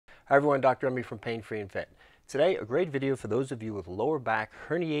Hi everyone, Dr. Emmy from Pain Free and Fit. Today, a great video for those of you with lower back,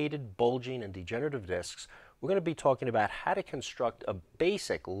 herniated, bulging, and degenerative discs. We're going to be talking about how to construct a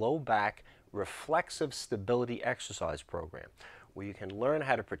basic low back reflexive stability exercise program where you can learn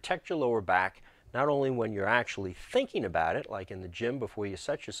how to protect your lower back not only when you're actually thinking about it, like in the gym before you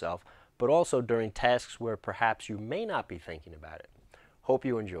set yourself, but also during tasks where perhaps you may not be thinking about it. Hope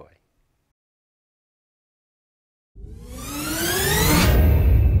you enjoy.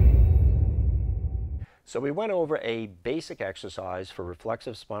 So we went over a basic exercise for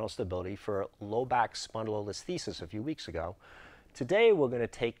reflexive spinal stability for low back spondylolisthesis a few weeks ago. Today we're going to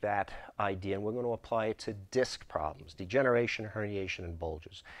take that idea and we're going to apply it to disc problems, degeneration, herniation, and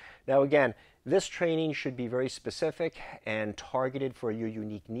bulges. Now again, this training should be very specific and targeted for your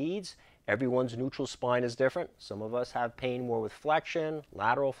unique needs. Everyone's neutral spine is different. Some of us have pain more with flexion,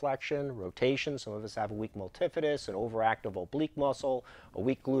 lateral flexion, rotation. Some of us have a weak multifidus, an overactive oblique muscle, a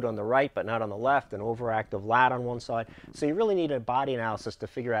weak glute on the right but not on the left, an overactive lat on one side. So you really need a body analysis to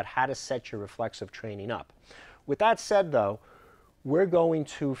figure out how to set your reflexive training up. With that said though, we're going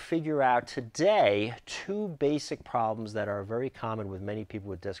to figure out today two basic problems that are very common with many people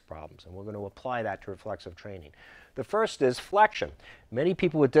with disc problems, and we're going to apply that to reflexive training. The first is flexion. Many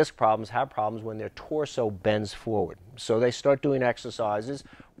people with disc problems have problems when their torso bends forward. So they start doing exercises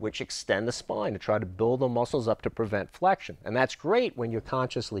which extend the spine to try to build the muscles up to prevent flexion. And that's great when you're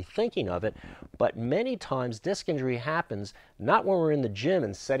consciously thinking of it, but many times disc injury happens not when we're in the gym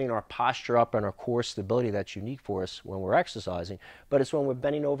and setting our posture up and our core stability that's unique for us when we're exercising, but it's when we're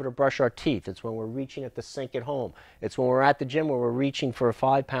bending over to brush our teeth. It's when we're reaching at the sink at home. It's when we're at the gym where we're reaching for a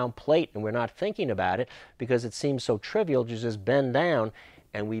 5-pound plate and we're not thinking about it because it seems so trivial to just bend down,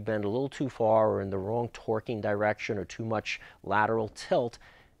 and we bend a little too far or in the wrong torquing direction or too much lateral tilt,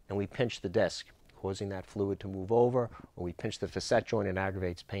 and we pinch the disc, causing that fluid to move over, or we pinch the facet joint and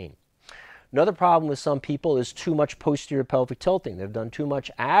aggravates pain. Another problem with some people is too much posterior pelvic tilting. They've done too much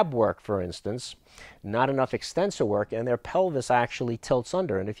ab work, for instance, not enough extensor work, and their pelvis actually tilts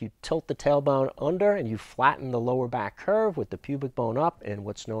under. And if you tilt the tailbone under and you flatten the lower back curve with the pubic bone up in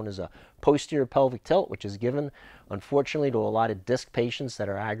what's known as a posterior pelvic tilt, which is given, unfortunately, to a lot of disc patients that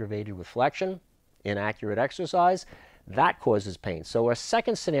are aggravated with flexion, inaccurate exercise, that causes pain. So our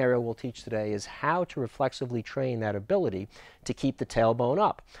second scenario we'll teach today is how to reflexively train that ability to keep the tailbone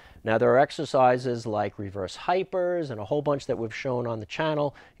up. Now there are exercises like reverse hypers and a whole bunch that we've shown on the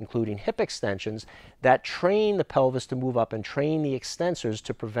channel, including hip extensions, that train the pelvis to move up and train the extensors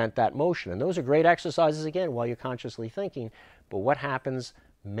to prevent that motion. And those are great exercises, again, while you're consciously thinking, but what happens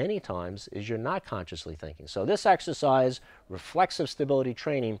many times is you're not consciously thinking. So this exercise, reflexive stability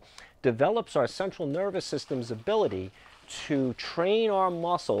training, develops our central nervous system's ability to train our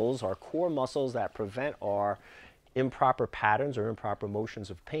muscles, our core muscles that prevent our improper patterns or improper motions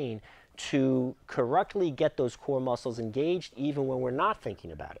of pain, to correctly get those core muscles engaged even when we're not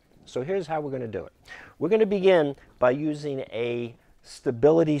thinking about it. So here's how we're going to do it. We're going to begin by using a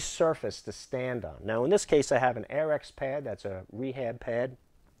stability surface to stand on. Now in this case I have an AirX pad. That's a rehab pad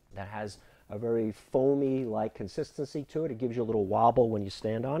that has a very foamy-like consistency to it. It gives you a little wobble when you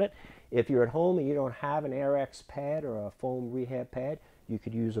stand on it. If you're at home and you don't have an AirX pad or a foam rehab pad, you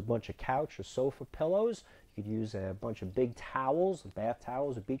could use a bunch of couch or sofa pillows. You could use a bunch of big towels, bath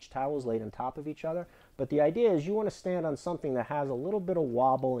towels or beach towels laid on top of each other. But the idea is you want to stand on something that has a little bit of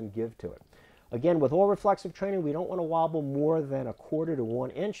wobble and give to it. Again, with all reflexive training, we don't want to wobble more than 1/4 to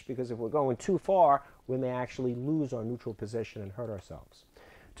 1 inch, because if we're going too far, we may actually lose our neutral position and hurt ourselves.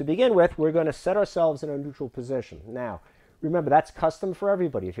 To begin with, we're going to set ourselves in a neutral position. Now, remember, that's custom for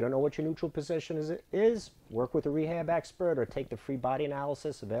everybody. If you don't know what your neutral position is, work with a rehab expert or take the free body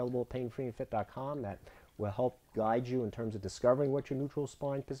analysis available at painfreeandfit.com. That will help guide you in terms of discovering what your neutral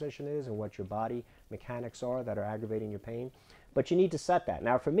spine position is and what your body mechanics are that are aggravating your pain. But you need to set that.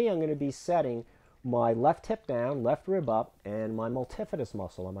 Now for me, I'm going to be setting my left hip down, left rib up, and my multifidus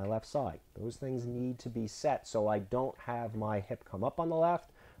muscle on my left side. Those things need to be set so I don't have my hip come up on the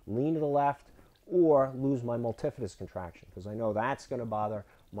left, lean to the left, or lose my multifidus contraction, because I know that's going to bother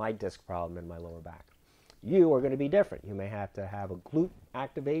my disc problem in my lower back. You are going to be different. You may have to have a glute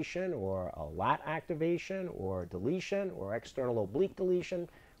activation or a lat activation or deletion or external oblique deletion.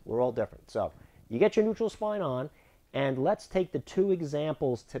 We're all different. So you get your neutral spine on, and let's take the two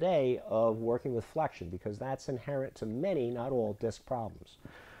examples today of working with flexion, because that's inherent to many, not all, disc problems.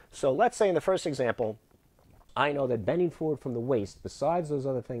 So let's say in the first example, I know that bending forward from the waist, besides those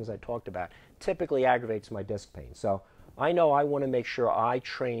other things I talked about, typically aggravates my disc pain. So I know I want to make sure I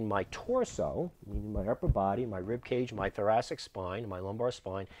train my torso, meaning my upper body, my rib cage, my thoracic spine, my lumbar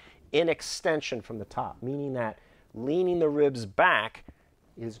spine, in extension from the top, meaning that leaning the ribs back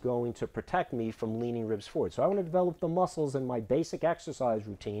is going to protect me from leaning ribs forward. So I want to develop the muscles in my basic exercise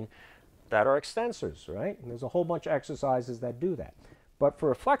routine that are extensors, right? And there's a whole bunch of exercises that do that. But for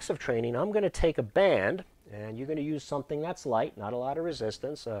reflexive training, I'm going to take a band, and you're going to use something that's light, not a lot of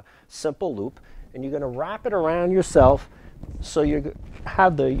resistance, a simple loop, and you're going to wrap it around yourself so you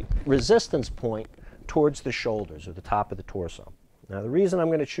have the resistance point towards the shoulders or the top of the torso. Now, the reason I'm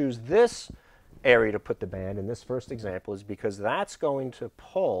going to choose this area to put the band in this first example is because that's going to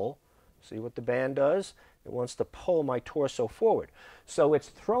pull, see what the band does? It wants to pull my torso forward. So it's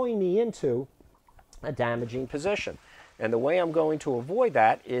throwing me into a damaging position. And the way I'm going to avoid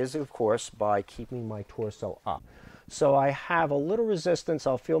that is, of course, by keeping my torso up. So I have a little resistance.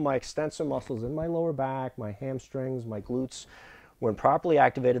 I'll feel my extensor muscles in my lower back, my hamstrings, my glutes. When properly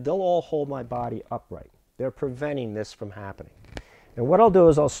activated, they'll all hold my body upright. They're preventing this from happening. And what I'll do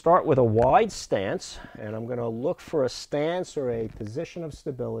is I'll start with a wide stance, and I'm going to look for a stance or a position of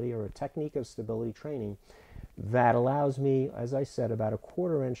stability or a technique of stability training that allows me, as I said, about a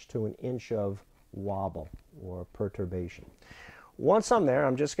 1/4 inch to an inch of wobble or perturbation. Once I'm there,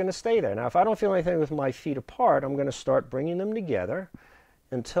 I'm just going to stay there. Now, if I don't feel anything with my feet apart, I'm going to start bringing them together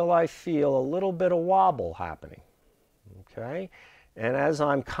until I feel a little bit of wobble happening. Okay? And as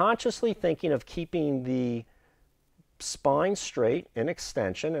I'm consciously thinking of keeping the spine straight in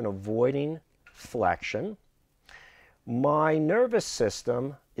extension and avoiding flexion, my nervous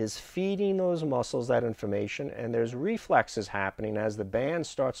system is feeding those muscles that information, and there's reflexes happening as the band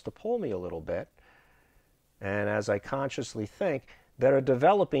starts to pull me a little bit, and as I consciously think, that are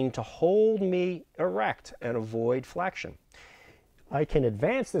developing to hold me erect and avoid flexion. I can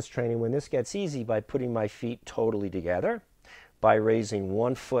advance this training when this gets easy by putting my feet totally together, by raising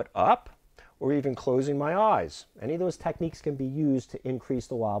one foot up, or even closing my eyes. Any of those techniques can be used to increase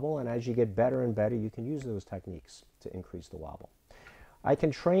the wobble, and as you get better and better, you can use those techniques to increase the wobble. I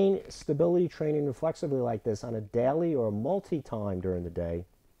can train stability training reflexively like this on a daily or multi-time during the day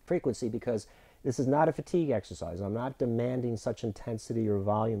frequency, because this is not a fatigue exercise. I'm not demanding such intensity or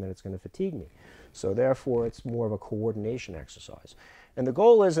volume that it's going to fatigue me. So therefore, it's more of a coordination exercise. And the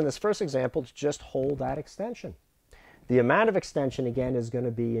goal is, in this first example, to just hold that extension. The amount of extension, again, is going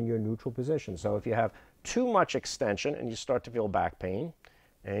to be in your neutral position. So if you have too much extension and you start to feel back pain,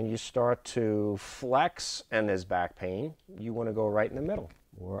 and you start to flex and there's back pain, you want to go right in the middle,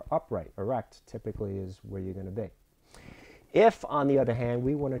 or upright, erect, typically is where you're going to be. If, on the other hand,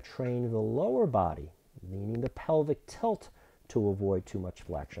 we want to train the lower body, meaning the pelvic tilt, to avoid too much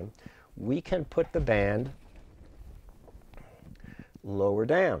flexion, we can put the band lower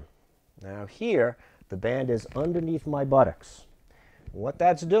down. Now here, the band is underneath my buttocks. What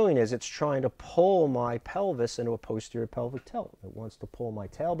that's doing is it's trying to pull my pelvis into a posterior pelvic tilt. It wants to pull my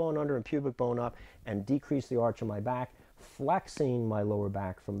tailbone under and pubic bone up and decrease the arch of my back, flexing my lower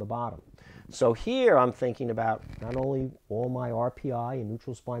back from the bottom. So here I'm thinking about not only all my RPI and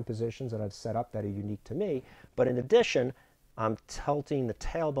neutral spine positions that I've set up that are unique to me, but in addition, I'm tilting the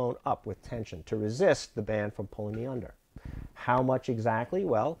tailbone up with tension to resist the band from pulling me under. How much exactly?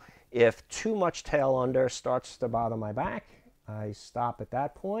 Well, if too much tail under starts to bother my back, I stop at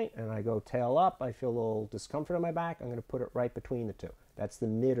that point and I go tail up. I feel a little discomfort in my back. I'm going to put it right between the two. That's the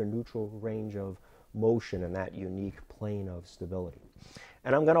mid or neutral range of motion in that unique plane of stability.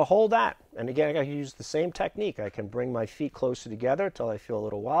 And I'm going to hold that. And again, I can use the same technique. I can bring my feet closer together till I feel a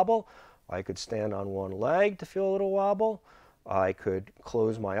little wobble. I could stand on one leg to feel a little wobble. I could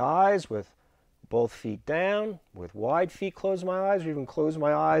close my eyes with both feet down, with wide feet, close my eyes, or even close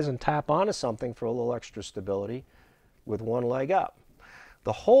my eyes and tap onto something for a little extra stability with one leg up.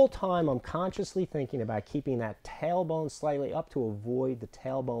 The whole time I'm consciously thinking about keeping that tailbone slightly up to avoid the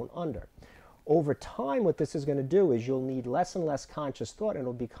tailbone under. Over time, what this is going to do is you'll need less and less conscious thought, and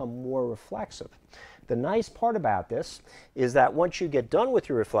it'll become more reflexive. The nice part about this is that once you get done with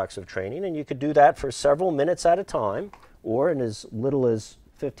your reflexive training, and you could do that for several minutes at a time, or in as little as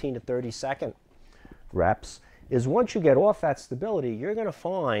 15 to 30 second reps, is once you get off that stability, you're going to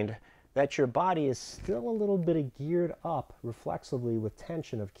find that your body is still a little bit geared up reflexively with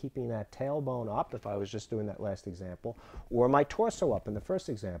tension of keeping that tailbone up, if I was just doing that last example, or my torso up in the first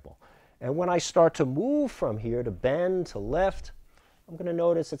example. And when I start to move from here to bend, to lift, I'm going to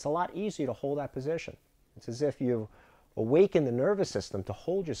notice it's a lot easier to hold that position. It's as if you've awakened the nervous system to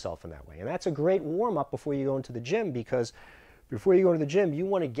hold yourself in that way. And that's a great warm-up before you go into the gym, because before you go to the gym, you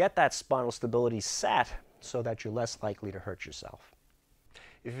want to get that spinal stability set so that you're less likely to hurt yourself.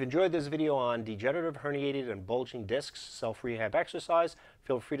 If you've enjoyed this video on degenerative, herniated, and bulging discs self-rehab exercise,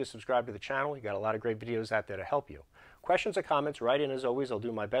 feel free to subscribe to the channel. We've got a lot of great videos out there to help you. Questions or comments, write in as always. I'll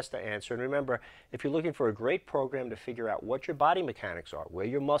do my best to answer. And remember, if you're looking for a great program to figure out what your body mechanics are, where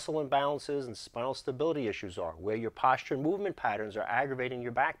your muscle imbalances and spinal stability issues are, where your posture and movement patterns are aggravating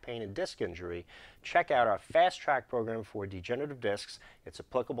your back pain and disc injury, check out our Fast Track program for degenerative discs. It's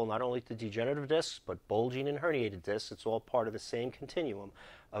applicable not only to degenerative discs, but bulging and herniated discs. It's all part of the same continuum,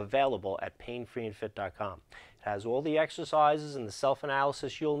 available at painfreeandfit.com. It has all the exercises and the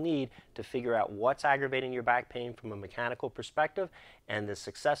self-analysis you'll need to figure out what's aggravating your back pain from a mechanical perspective, and the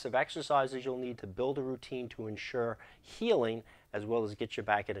successive exercises you'll need to build a routine to ensure healing, as well as get you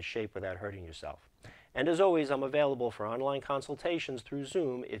back into shape without hurting yourself. And as always, I'm available for online consultations through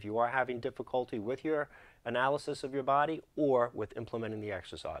Zoom if you are having difficulty with your analysis of your body or with implementing the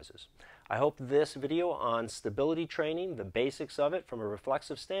exercises. I hope this video on stability training, the basics of it from a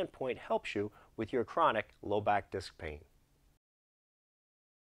reflexive standpoint, helps you with your chronic low back disc pain.